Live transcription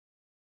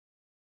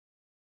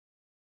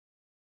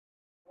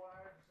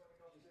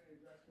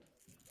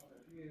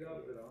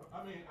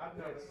I mean, I've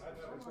never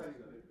played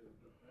it.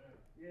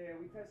 Yeah,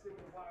 we tested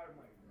with wired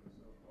mic.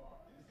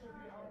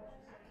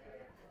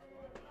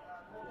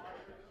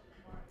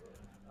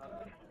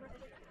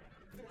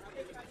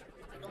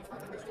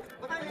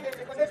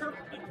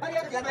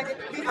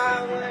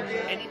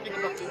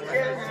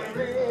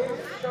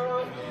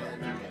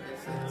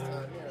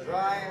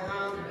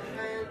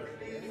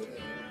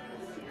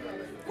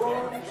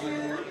 Won't you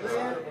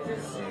live to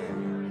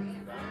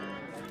sing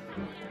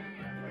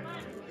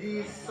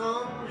these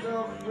songs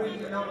of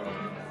freedom?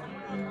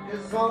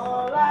 Is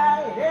all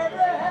I ever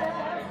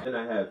had. And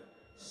I have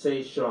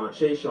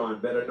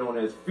Shayshahn, better known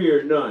as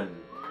PhearNone.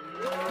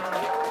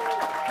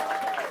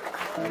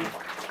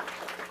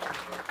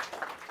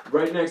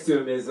 Right next to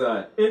him is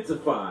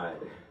Entrfied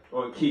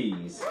on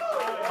keys.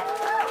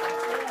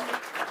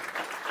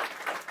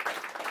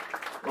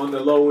 On the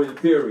low end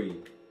theory,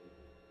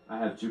 I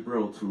have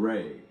Djibril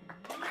Toure.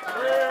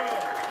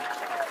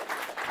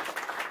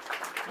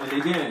 And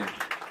again,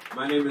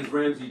 my name is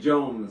Ramsey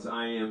Jones.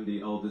 I am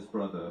the oldest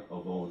brother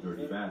of Old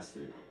Dirty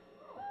Bastard.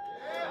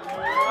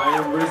 I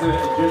am RZA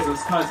and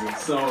GZA's cousin,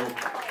 so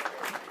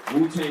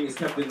Wu-Tang is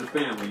kept in the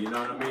family, you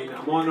know what I mean?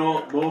 I'm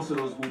on most of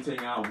those Wu-Tang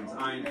albums.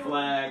 Iron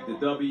Flag, The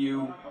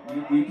W,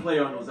 we play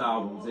on those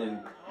albums,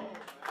 and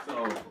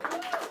so...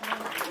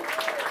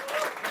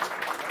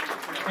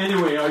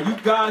 Anyway, are you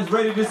guys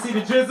ready to see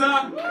the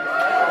GZA?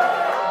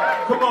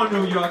 Come on,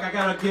 New York, I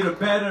gotta get a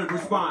better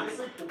response.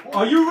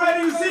 Are you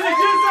ready to see the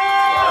GZA?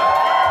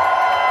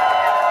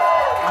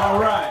 All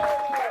right.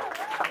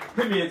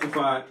 Hit me,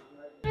 Entrfied.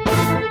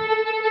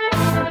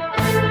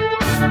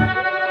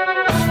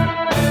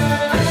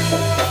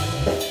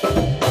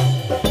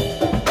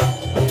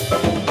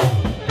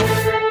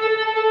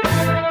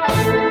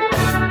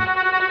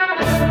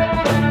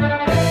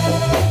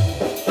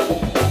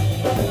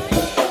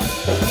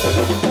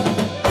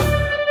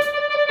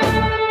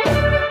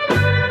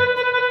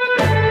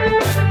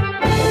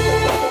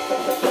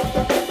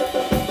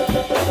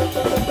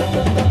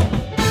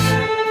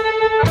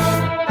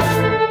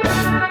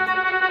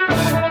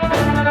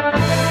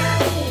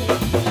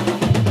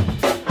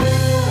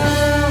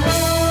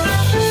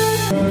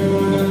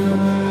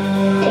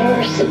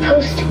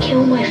 Supposed to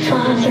kill my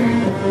father,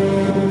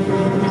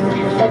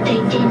 but they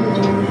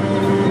didn't.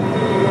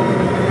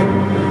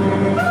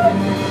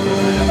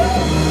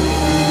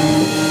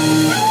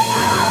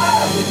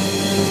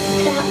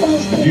 That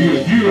was the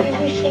night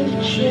everything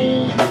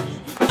changed.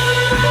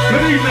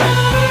 Good evening.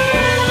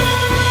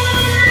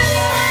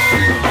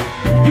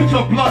 Get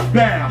your blood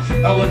baths,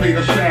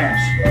 elevator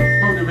shafts,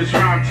 murderous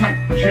rhyme type,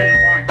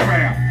 genuine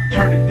craft.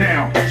 Turn it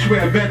down,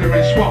 swear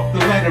veterans swap the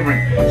lettering.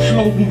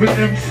 Slow moving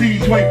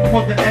MCs wait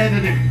for the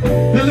editing.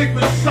 The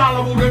liquid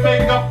soluble to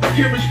make up the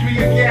chemistry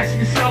of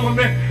gaseous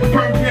element.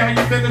 Burn down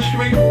your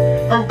ministry.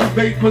 Urban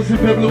vapors and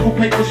biblical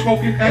paper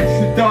smoking X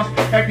and dust.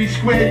 Every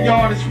square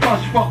yard is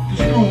flush. Fuck the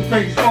screw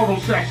face photo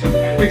sessions.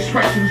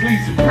 Expressions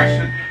leaves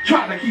impression.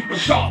 Try to keep it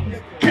sharp.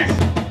 Guess.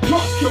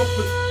 Trust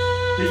Kilford.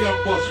 The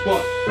young bus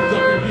butt.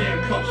 Ducking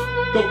handcuffs.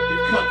 Don't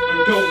get cut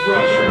and don't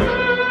rush.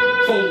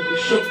 Fold and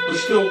shook but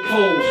still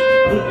pose.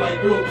 Move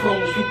like real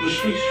pros through the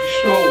streets we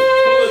stroll.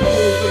 Bullet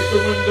holes like the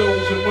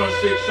windows in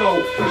 160.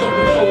 So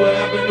control the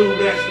avenue,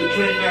 that's the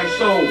dream that's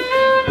sold.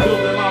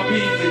 Building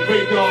LBs and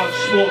graveyards,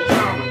 small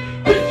timer.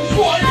 Bitches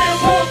walking in,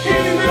 poor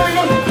kitties,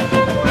 nigga.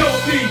 No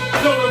beef,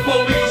 no the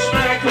police,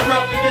 man,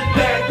 corrupt and get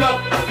backed up.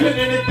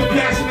 Pinning it, the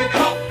passing the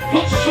cup.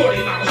 Plus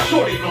shorty, not a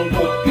shorty no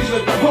more. He's a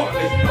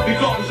partners,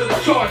 regardless of the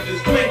charges.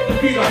 Claim to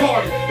be the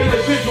hardest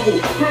individual,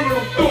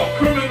 criminal thought,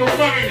 criminal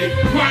minded.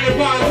 Blinded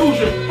by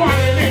illusion,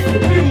 finding it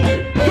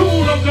confusing.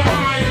 Dude of the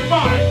iron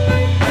mind.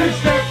 It's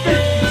that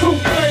 52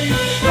 blade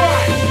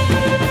strike.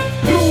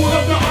 Dude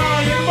of the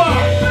iron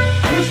mind.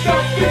 It's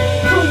that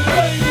 52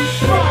 blade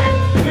strike.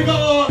 Nigga,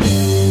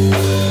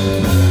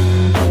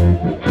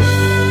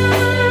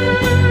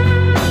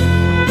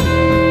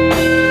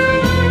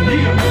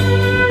 yeah.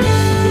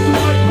 This is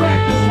like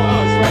practice for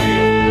us right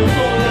here. That's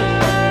all it is.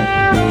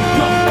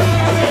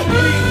 I said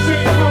things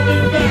ain't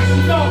coming fast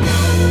enough.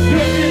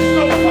 There is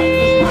no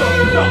practice.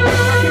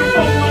 I can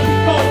roll like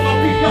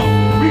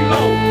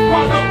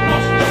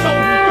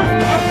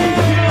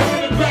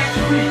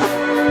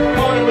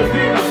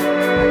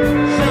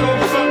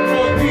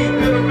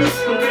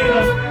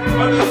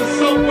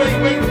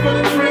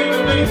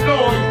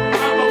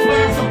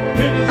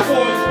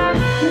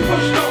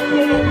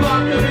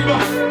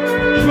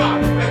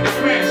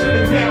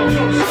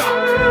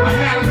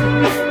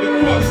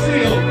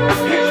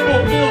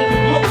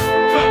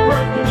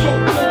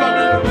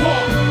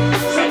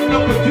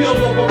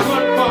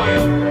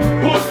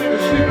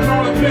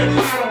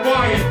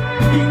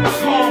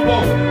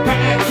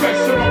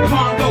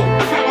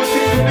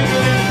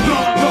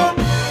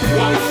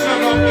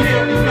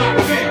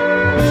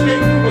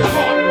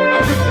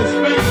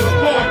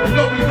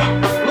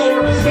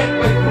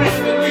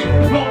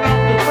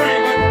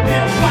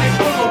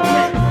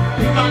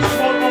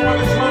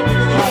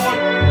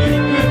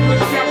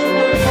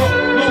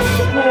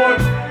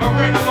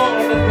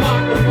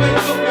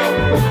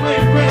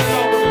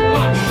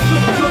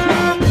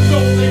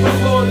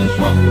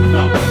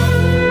no.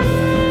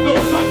 No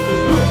type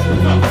is good,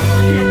 no.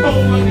 I can't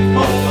roll like it,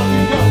 roll like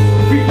it, no.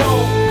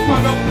 Reload,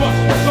 run up, bust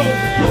my soul,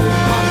 yo.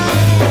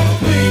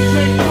 Things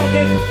ain't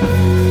coming.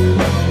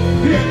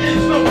 There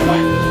is no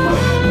type is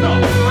good, no.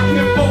 I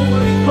can't roll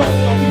like it, roll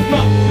like it,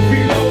 no.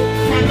 Reload,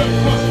 run up,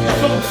 bust my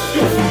soul,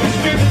 yo. It's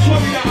been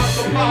 20 hours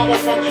of power,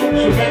 my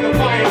troops are better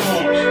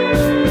firearms.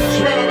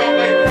 Spread them out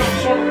like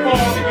crops on the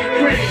farm to get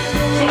green.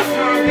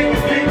 Sometimes they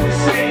can paint the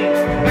scene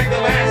like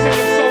the last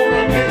episode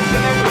on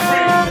Vincent of the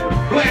Ring.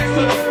 Blast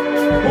to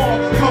the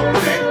bombs come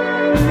thick,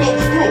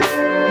 flows through.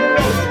 You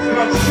know it's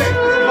not safe,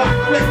 it's block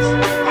clicks.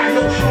 High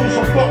heel shoes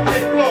on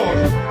bucket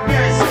floors.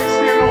 Man,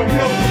 stand on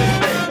hills in the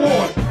state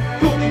wars.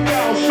 Filthy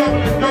cows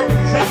shoveling dirt,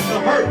 he's after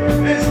hurt.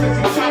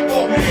 Instantly chop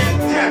off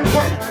hands, tap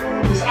work.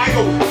 His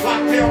IO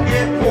locked down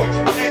airports,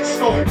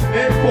 extort,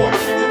 import.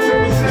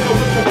 10%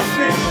 with the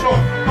snitch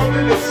snort. I'm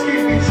in the ski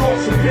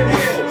resorts and pin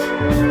hills.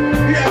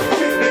 Yeah,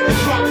 shit that can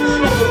drop to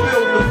slow the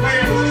bills. The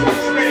plan is to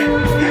expand.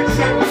 Catch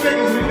 7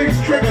 niggas, release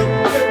trigger.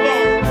 Hit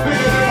large,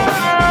 bigger than a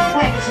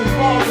promises,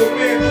 balls of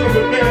man, some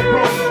of man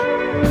broken.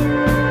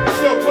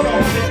 Still put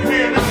 100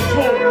 grand in the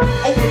tone.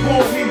 Open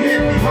home, he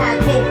hid behind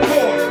closed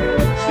doors.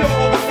 Still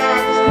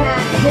overnight, his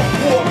crime is up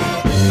war.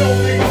 No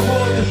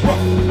neighborhood is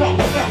rough, no,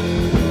 no.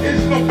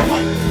 It's no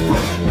fight,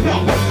 no.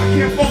 I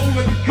can't roll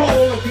in the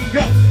goal and be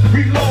up.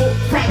 Reload,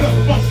 right up,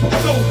 bust my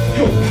soul,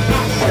 yo.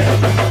 I said,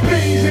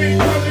 things ain't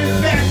coming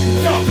fast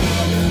enough.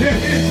 There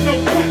is no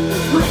fight,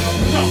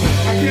 no.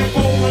 I can't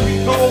roll in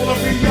the goal and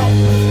be up.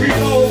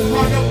 Reload,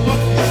 right up,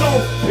 bust my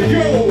soul,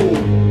 yo.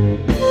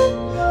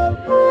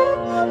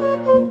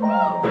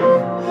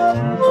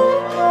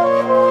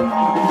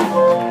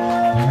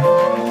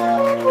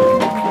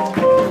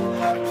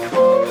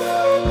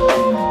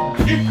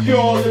 If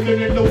you're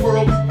living in the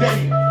world today,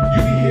 you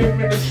be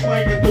hearing the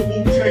slang of the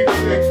Wu-Tang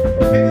shit.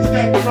 Niggas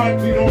that run,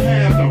 we don't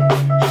have them,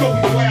 so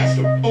we blast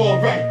them.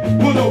 Alright,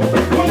 what up?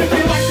 What if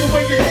you like the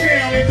way you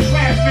sound in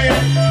class, man?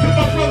 If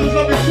my brothers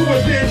love it too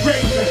much, then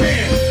raise your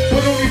hand.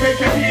 But only make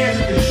your hands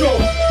at the show.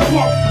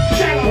 Walk,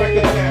 shout out like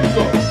the last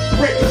go.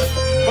 Break.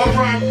 My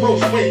rhyme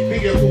gross weight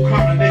vehicle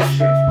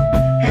combination.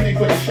 Heavy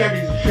for the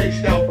Chevys and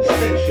chased out the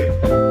station.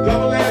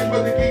 Double edge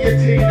with the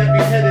guillotine that be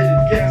headed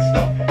and gassed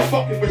up.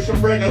 Fucking with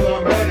some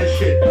regular man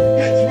shit.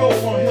 Heads roll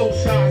on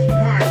hillsides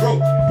behind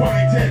rope.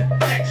 Binds in,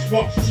 X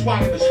walks the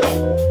swat in the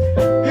scope.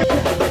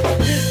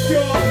 If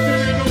you're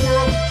living in the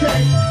world today,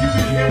 you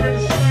be hearing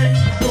the slang,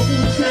 the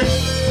Wu-Tang.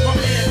 My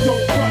man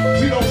don't front,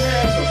 we don't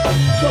have them,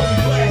 so we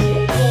blast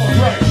them.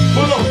 Alright,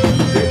 what up?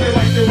 If you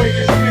like the way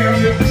you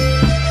sound,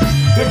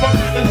 if my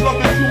brothers love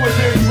it too, and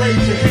then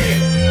raise your hand.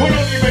 But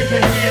only make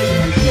your hands in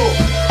the show.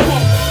 Come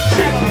on,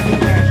 shout out the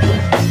last go.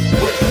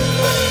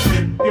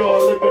 If you're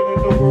living in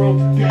the world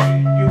today,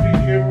 you be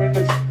hearing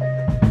this.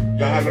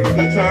 Y'all having a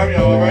good time?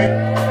 Y'all alright?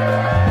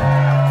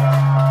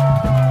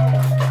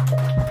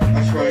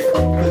 That's right.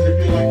 Because if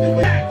you like the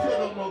way back to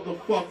the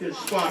motherfucking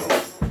spot.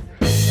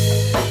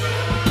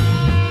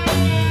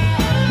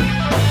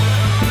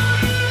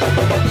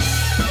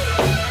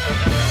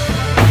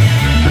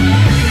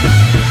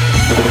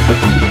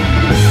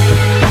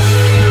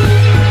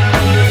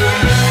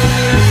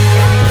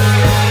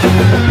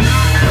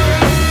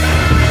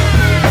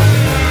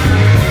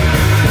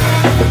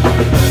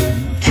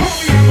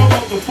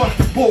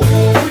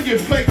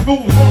 Fake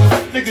moves on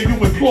nigga you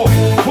employ.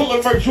 Pull a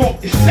merge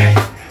off your sack.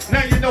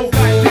 Now you know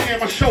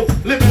goddamn I show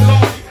living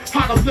large.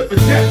 How to flip a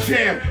death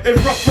jam and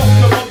rough up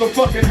the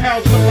motherfucking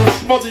house. When I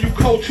smother you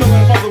cold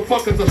chillin'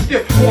 motherfuckers are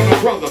stiff on a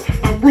brother.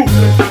 I'm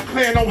ruthless, my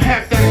clan don't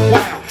have that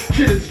wild.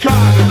 Shit is jive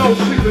and no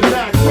sleeping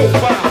that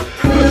profile.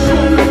 The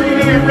soul of me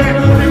and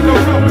raps ain't no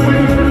rough with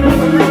it. What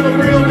the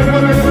real and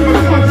what is in the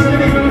club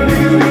city.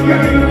 Niggas the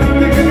game,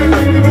 niggas that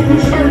think they who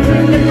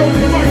searching. They go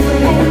to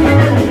microphone the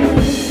earth.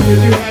 If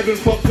you haven't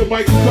fucked the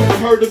mic, you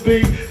couldn't heard the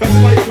beat. That's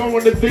like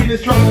going to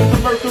Venus, driving the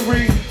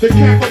Mercury. The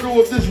capital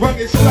of this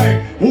rugged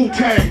slang.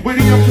 Wu-Tang,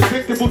 witty,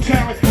 unpredictable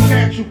talent,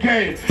 natural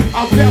game.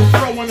 I'll death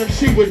throw an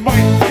MC with mic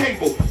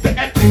cable. The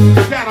epic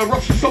is that I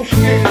rush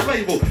associated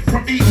label.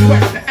 From east,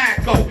 west to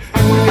Acco. I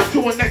bring it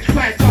to a next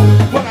plateau,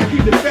 but I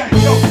keep it back,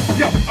 yo.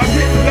 Yo, I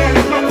get the bad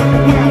as nothing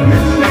without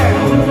his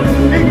style.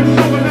 Even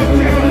showing up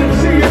town,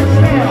 MC in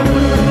style.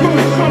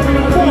 Doing something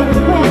to walk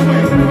the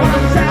Broadway. When I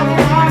sound on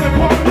the island,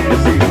 walking in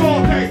MC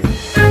all day.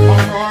 My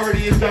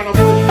priority is that I'm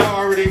a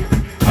majority.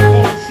 I'm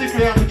going to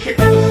secret out the chick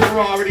in the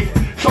sorority.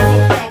 So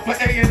look out for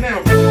A&M,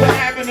 the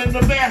Abbott and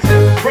the Master.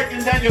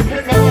 Breaking down your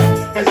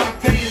pendulum as I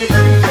pain the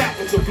trees out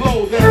with the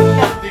blows that are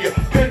funkier.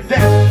 Pin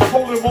that,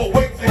 holding more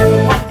weight than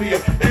Columbia.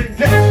 In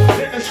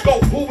depth, in the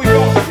scope, who we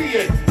all see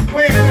it.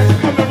 Plan that's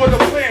coming with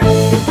a plan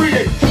to free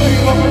it. So you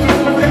love it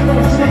with death,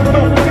 see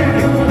no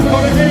panic.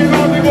 But it ain't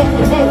on the off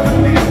the boat,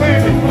 he's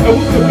landing. And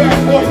who's the bad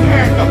boy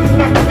character,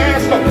 not the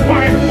master.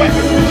 Buying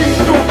weapons, release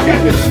no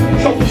weapons.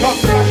 So tough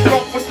that I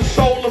struck with the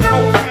soul of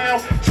Motown.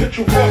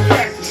 Central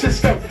broadcasting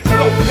system,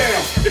 slow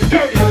down. It's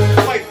dirty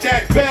like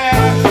that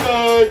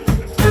bastard.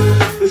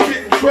 It's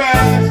getting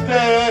trashed.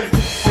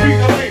 Read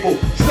the label,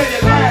 say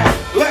it loud,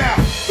 loud,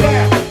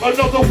 loud.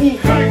 Another Wu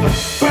banger,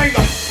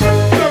 banger.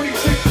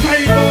 36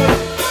 tables.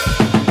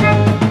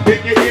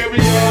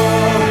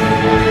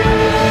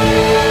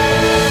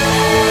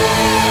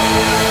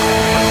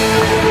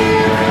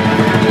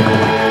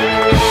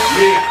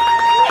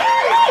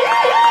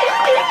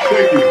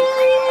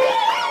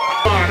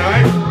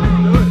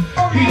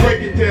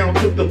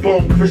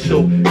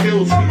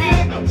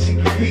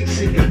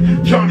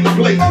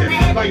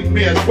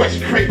 as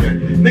West Craven.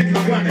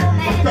 Niggas gunning,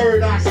 my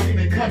third eye seen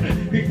it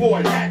coming before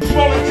it happened.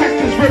 Smaller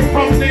Texas ripped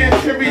from the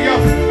interior.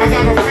 I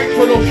got a face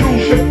for those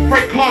cruise ship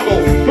freight cargo.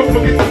 Don't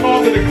forget the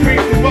longer the cream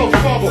and Wells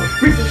Fargo.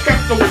 We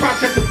discussed no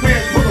process of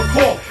plans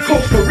protocol.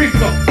 Costa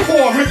Rica,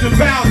 400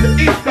 pounds of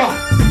ether,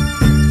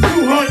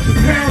 200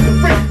 pounds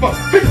of reefer,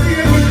 50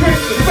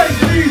 immigrants to face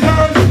these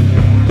huns.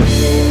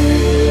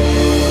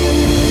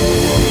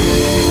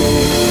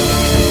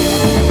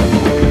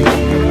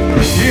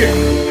 Yeah.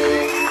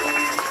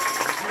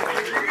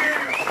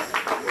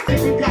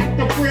 We got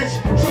the fresh,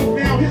 so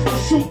now here's the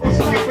super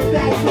sniper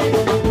down.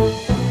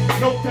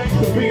 No thanks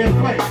for being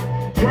played.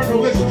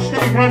 Journalists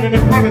stay running in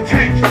front of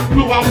tanks.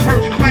 Flew out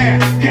first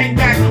class, came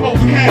back close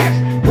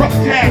cash. Rough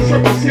task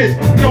services,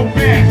 no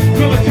mask,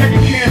 military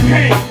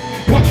campaign.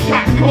 What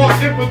shots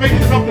cause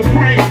information of the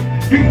brain.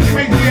 Being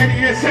crazy at the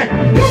insect.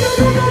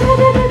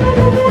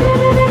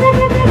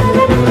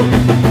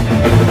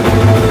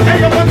 Hey,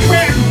 I'm a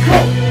crash and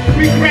coke.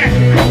 We crash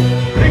and coke.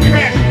 They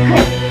crash and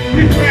coke.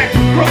 We crash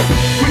and coke.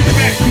 We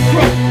crash and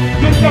coke.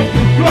 The note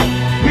is blow.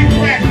 We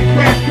crash and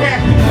crash,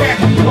 crash and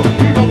crash and coke.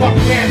 You know what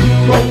crash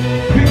and coke.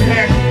 We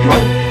crash and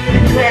coke. We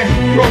crash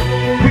and coke.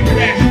 We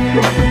crash and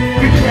coke.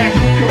 We crash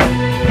and coke.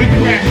 We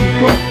crash and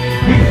coke.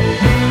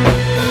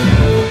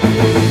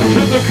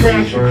 To the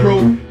crash and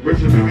crew,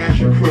 Richard crash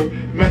and crew,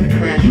 Meth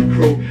crash and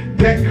crew,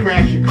 Deck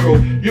crash and crew,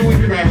 Yui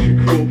crash and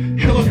crew,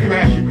 Killer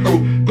crash and crew,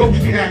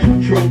 Ghost crash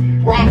and crew,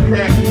 Rob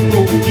crash and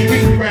crew,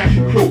 Street crash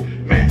and crew,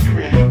 Matt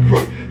crash and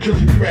crew,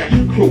 Jizzy crash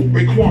and crew,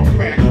 Raekwon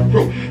crash and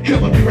crew,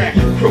 Killer crash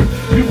and crew,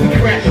 Yui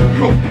crash and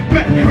crew,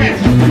 Meth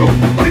crash and crew,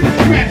 Niggas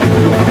crash and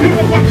crew, you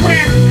know what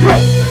crash and crew,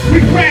 we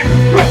crash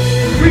and crew,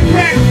 we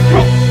crash and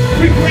crew,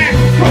 we crash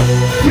and crew,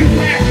 we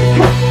crash and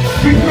crew,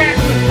 we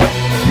crash and crew,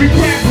 we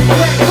crash and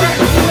crew,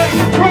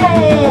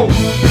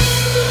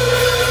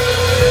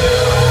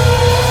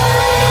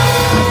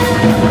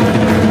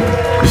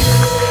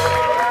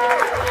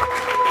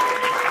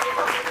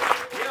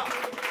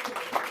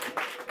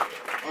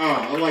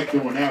 I like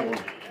doing that one.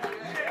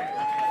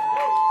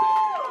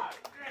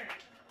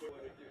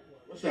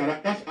 What's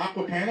that? That's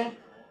Aquapana?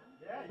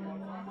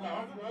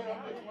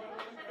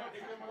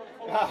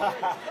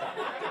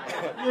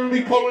 You're gonna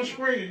be Poland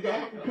Spring. You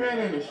got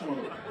Aquapana in this one.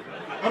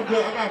 I'm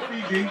good. I got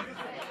Fiji.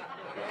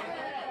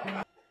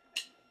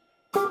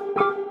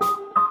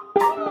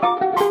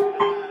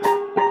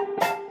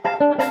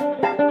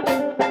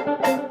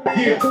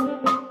 Yeah.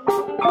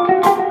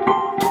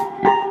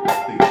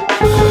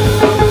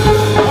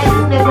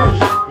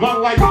 Run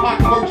like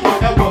clockwork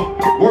forever.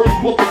 Words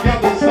pulled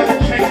together instead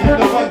of changing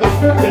the weather.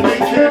 The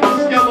nature and the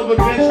scale of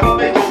events don't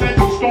make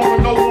sense.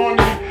 Storming no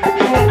warning.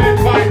 Joined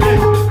by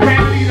this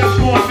gravity that's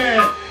going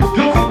mad.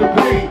 Dusting the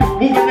blade.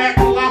 Moving at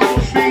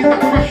colossal speeds like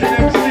crushing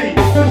MC.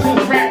 This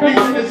is rap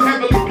music that's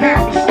heavily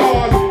packed with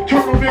stars.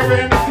 Turn the mirror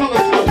in the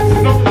telescope.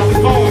 Notice the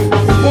cars.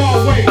 Far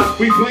away.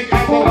 We blink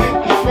as a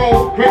light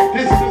control. Great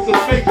distance of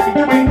space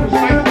between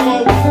precise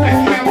flow.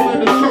 And travel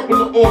in a circle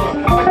of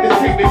order. Like the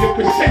tape in your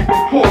cassette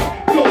recorder.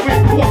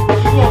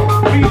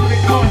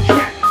 Music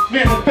contract,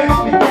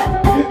 manifestly work,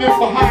 hit them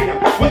for hire.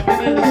 Weapon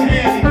in his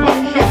hand, he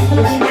looks show.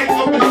 The strength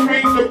of his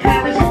dreams, the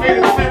parents made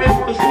his parents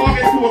from the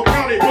target to a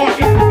crowded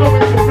market. No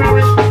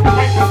interference,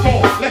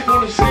 microphone left on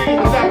the scene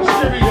without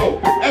stereo.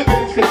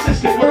 Evidence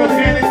consistent with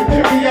organic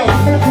material.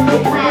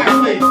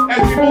 Surprisingly,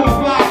 as we move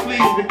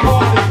lively, the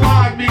cause is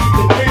live me,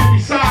 the man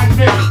besides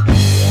me.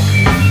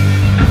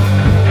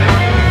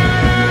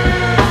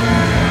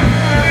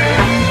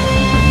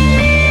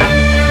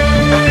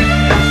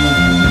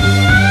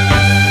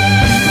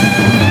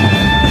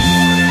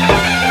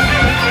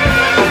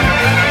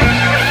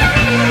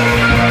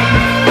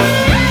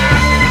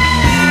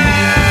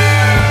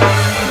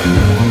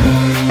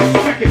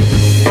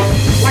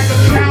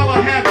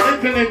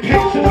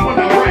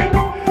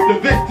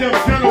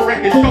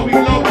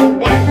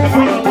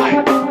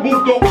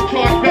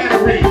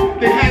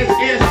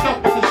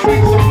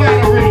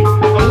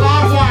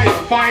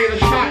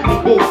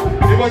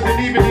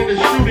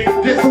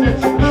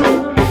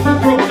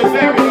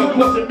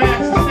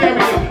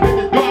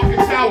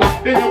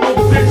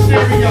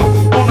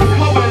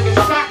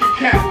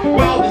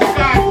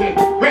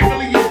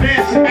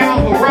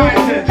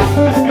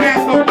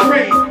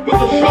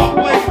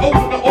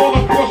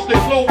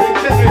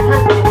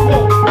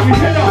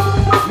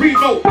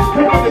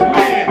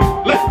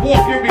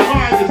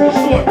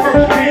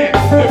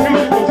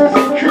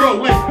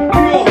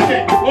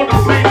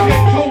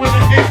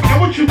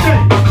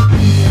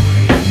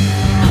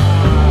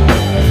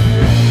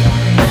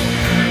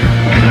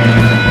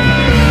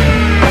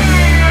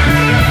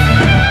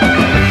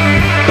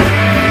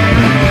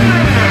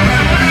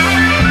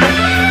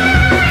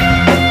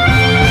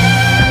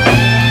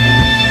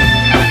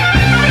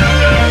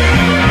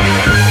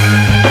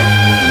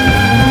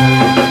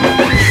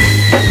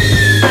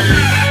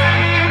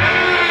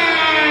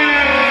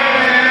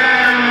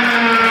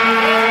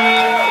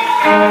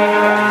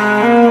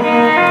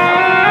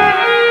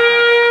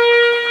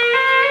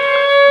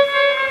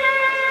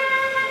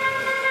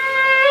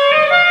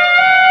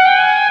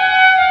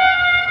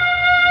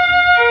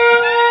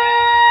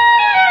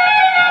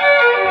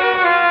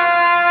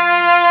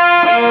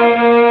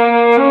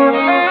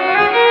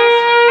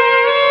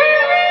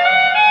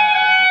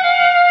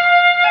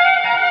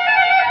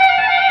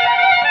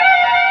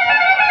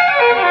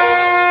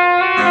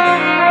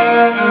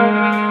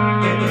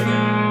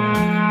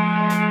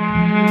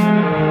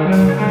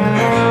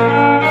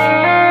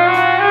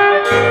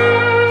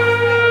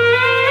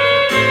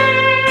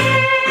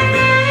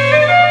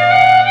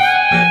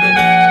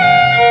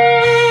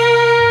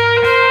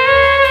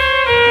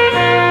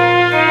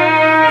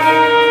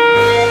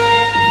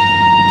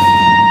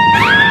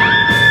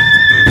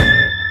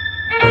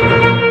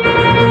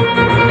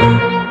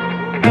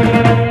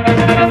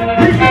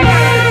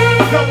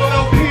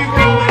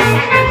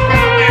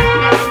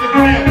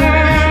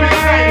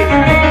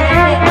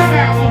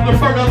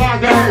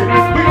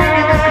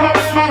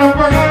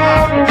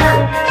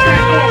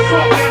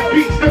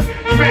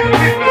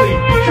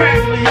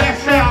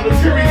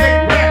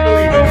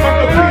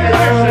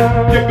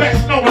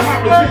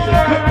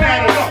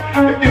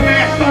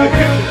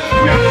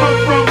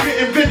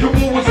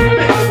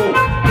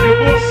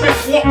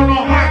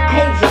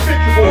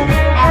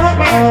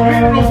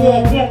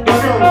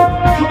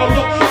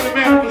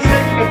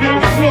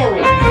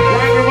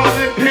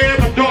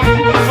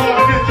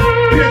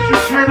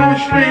 turning the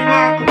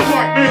streamline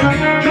compartment.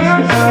 Just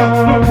the stuff,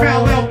 no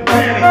parallel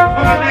advantage. I'm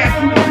a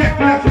national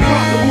detective that's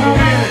impossible to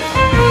manage.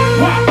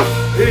 What?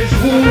 It's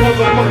Wu,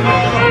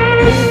 motherfucker.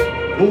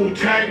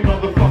 Wu-Tang,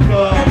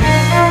 motherfucker.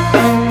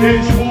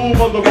 It's Wu,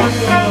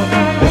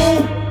 motherfucker.